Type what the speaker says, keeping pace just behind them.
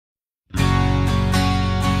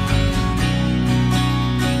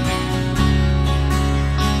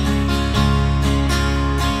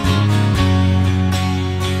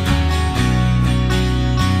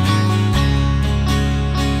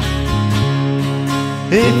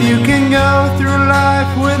If you can go through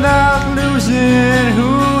life without losing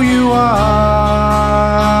who you are,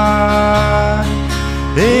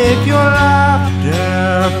 if your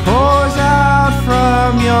laughter pours out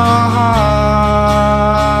from your heart,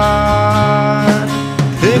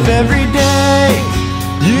 if every day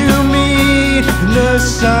you meet the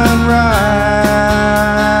sunrise,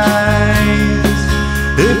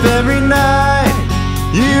 if every night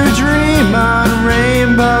you dream on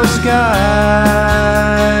rainbow skies,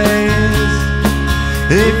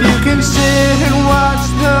 if you can sit and watch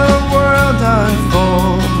the world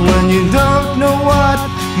unfold when you don't know what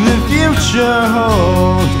the future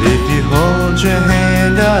holds, if you hold your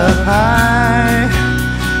hand up high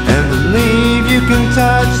and believe you can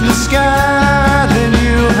touch the sky, then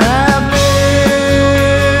you have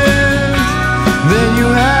lived, then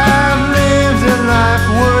you have lived a life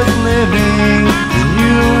worth living, then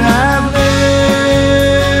you have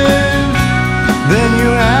lived, then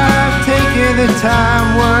you have taken the time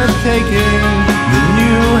worth taking, then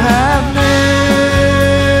you have lived,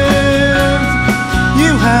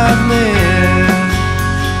 you have lived.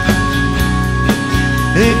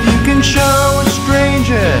 If you can show a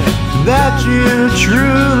stranger that you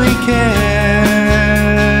truly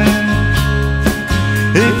care,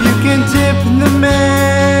 if you can tip the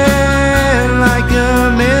man like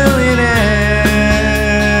a millionaire,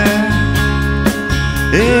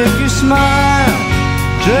 if you smile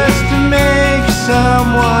just to make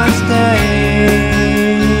someone's day,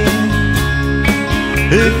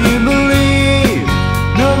 if you believe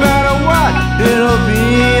no matter what it'll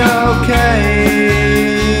be okay,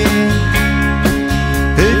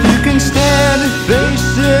 if you can stand and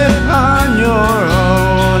face it on your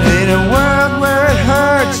own in a world where it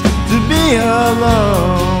hurts to be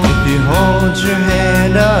alone, if you hold your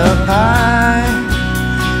hand up high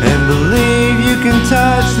and believe you can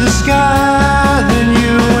touch the sky, then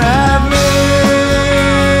you have lived,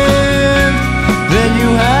 then you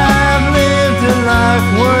have lived a life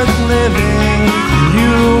worth living,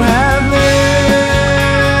 you have lived,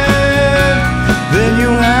 then you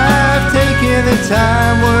have taken the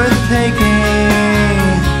time worth taking.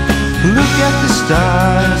 Look at the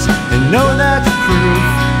stars and know that's proof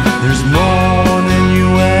there's more than you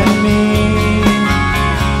and me.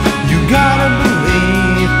 You gotta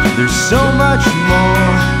believe there's so much more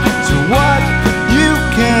to what you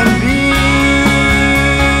can be.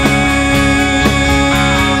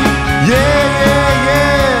 Yeah, yeah,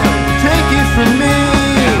 yeah, take it from me.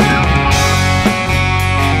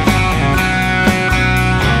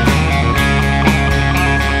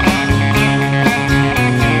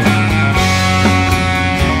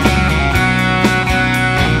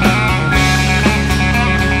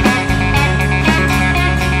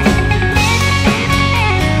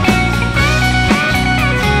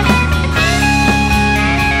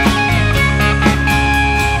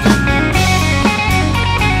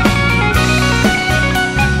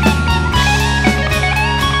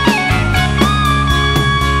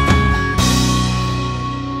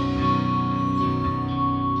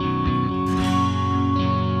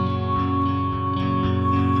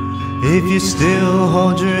 If you still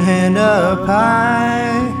hold your hand up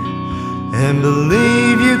high and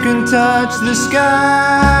believe you can touch the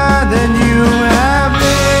sky, then you have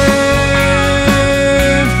lived.